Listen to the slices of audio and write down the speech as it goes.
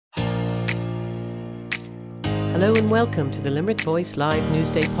Hello and welcome to the Limerick Voice Live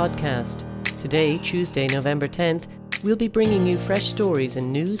Newsday podcast. Today, Tuesday, November 10th, we'll be bringing you fresh stories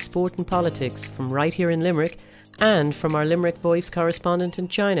in news, sport and politics from right here in Limerick and from our Limerick Voice correspondent in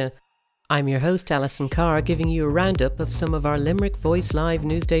China. I'm your host, Allison Carr, giving you a roundup of some of our Limerick Voice Live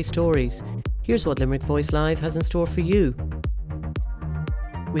Newsday stories. Here's what Limerick Voice Live has in store for you.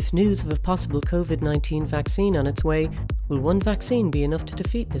 With news of a possible COVID-19 vaccine on its way, will one vaccine be enough to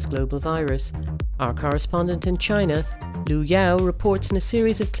defeat this global virus? Our correspondent in China, Lu Yao, reports in a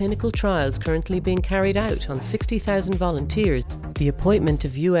series of clinical trials currently being carried out on 60,000 volunteers. The appointment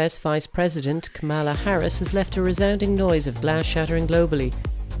of US Vice President Kamala Harris has left a resounding noise of glass shattering globally.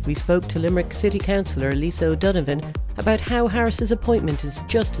 We spoke to Limerick City Councillor Lisa O'Donovan about how Harris's appointment is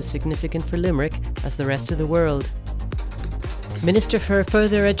just as significant for Limerick as the rest of the world. Minister for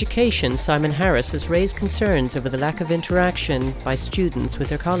Further Education Simon Harris has raised concerns over the lack of interaction by students with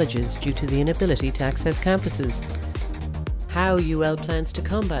their colleges due to the inability to access campuses. How UL plans to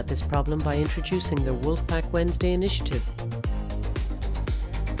combat this problem by introducing the Wolfpack Wednesday initiative.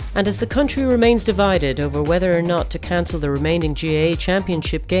 And as the country remains divided over whether or not to cancel the remaining GAA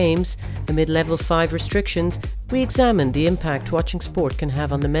Championship games amid Level 5 restrictions, we examine the impact watching sport can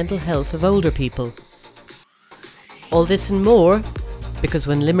have on the mental health of older people. All this and more, because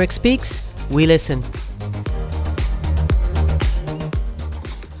when Limerick speaks, we listen.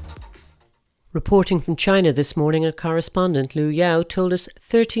 Reporting from China this morning, a correspondent, Lu Yao, told us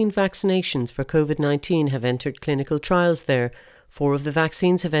 13 vaccinations for COVID-19 have entered clinical trials there. 4 of the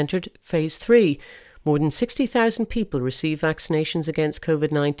vaccines have entered Phase 3. More than 60,000 people receive vaccinations against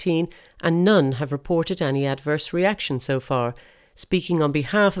COVID-19 and none have reported any adverse reaction so far. Speaking on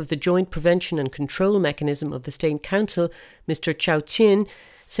behalf of the Joint Prevention and Control Mechanism of the State Council, Mr. Chao Qin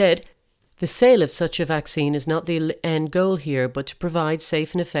said, "The sale of such a vaccine is not the end goal here, but to provide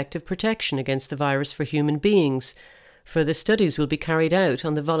safe and effective protection against the virus for human beings. Further studies will be carried out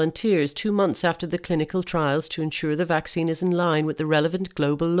on the volunteers 2 months after the clinical trials to ensure the vaccine is in line with the relevant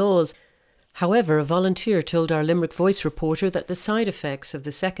global laws." However, a volunteer told our Limerick Voice reporter that the side effects of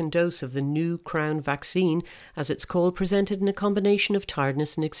the second dose of the new Crown vaccine, as it's called, presented in a combination of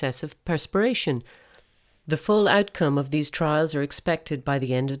tiredness and excessive perspiration. The full outcome of these trials are expected by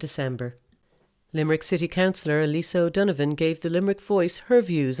the end of December. Limerick City Councillor Lisa O'Donovan gave the Limerick Voice her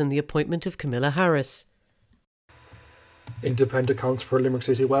views on the appointment of Kamala Harris. Independent councillor for Limerick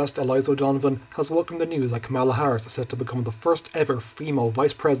City West, Eliza O'Donovan, has welcomed the news that Kamala Harris is set to become the first ever female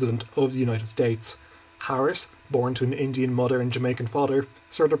Vice President of the United States. Harris, born to an Indian mother and Jamaican father,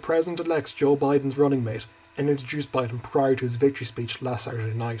 served as President-elect Joe Biden's running mate and introduced Biden prior to his victory speech last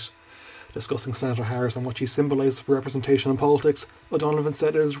Saturday night. Discussing Senator Harris and what she symbolises for representation in politics, O'Donovan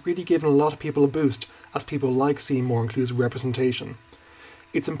said it has really given a lot of people a boost, as people like seeing more inclusive representation.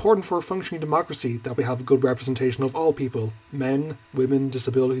 "It's important for a functioning democracy that we have a good representation of all people, men, women,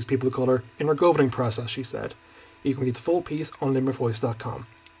 disabilities, people of colour, in our governing process," she said. You can read the full piece on limerickvoice.com.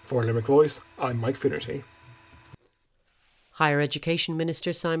 For Limerick Voice, I'm Mike Finnerty. Higher Education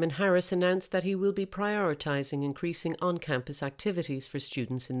Minister Simon Harris announced that he will be prioritising increasing on-campus activities for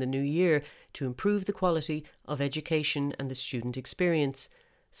students in the new year to improve the quality of education and the student experience.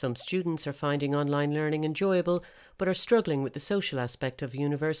 Some students are finding online learning enjoyable, but are struggling with the social aspect of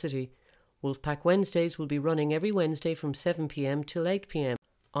university. Wolfpack Wednesdays will be running every Wednesday from 7 p.m. till 8 p.m.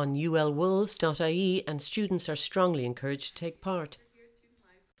 on ulwolves.ie, and students are strongly encouraged to take part.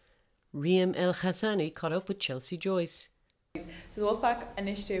 Riem El Hassani caught up with Chelsea Joyce. So the Wolfpack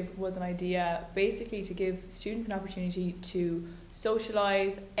initiative was an idea basically to give students an opportunity to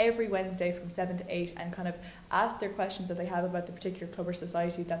socialise every Wednesday from 7 to 8 and kind of ask their questions that they have about the particular club or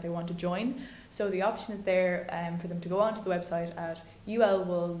society that they want to join. So the option is there for them to go onto the website at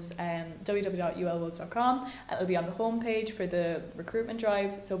ulwolves, www.ulwolves.com, and it'll be on the homepage for the recruitment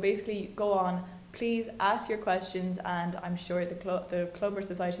drive. So basically go on, please ask your questions, and I'm sure the club or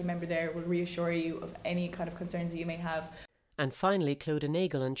society member there will reassure you of any kind of concerns that you may have. And finally, Clodagh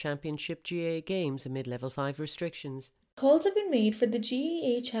Nagle on Championship GAA games amid Level 5 restrictions. Calls have been made for the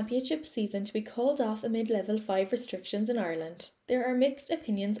GAA Championship season to be called off amid Level 5 restrictions in Ireland. There are mixed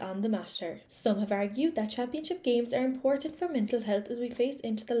opinions on the matter. Some have argued that Championship games are important for mental health as we face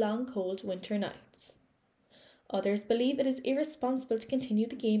into the long cold winter nights. Others believe it is irresponsible to continue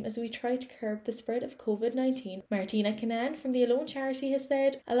the game as we try to curb the spread of COVID-19. Martina Canan from the Alone charity has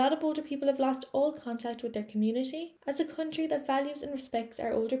said, "A lot of older people have lost all contact with their community. As a country that values and respects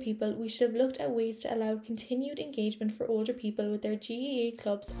our older people, we should have looked at ways to allow continued engagement for older people with their GAA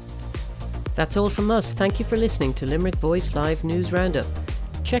clubs." That's all from us. Thank you for listening to Limerick Voice Live News Roundup.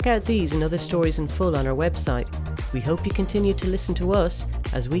 Check out these and other stories in full on our website. We hope you continue to listen to us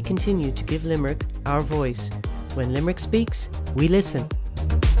as we continue to give Limerick our voice. When Limerick speaks, we listen.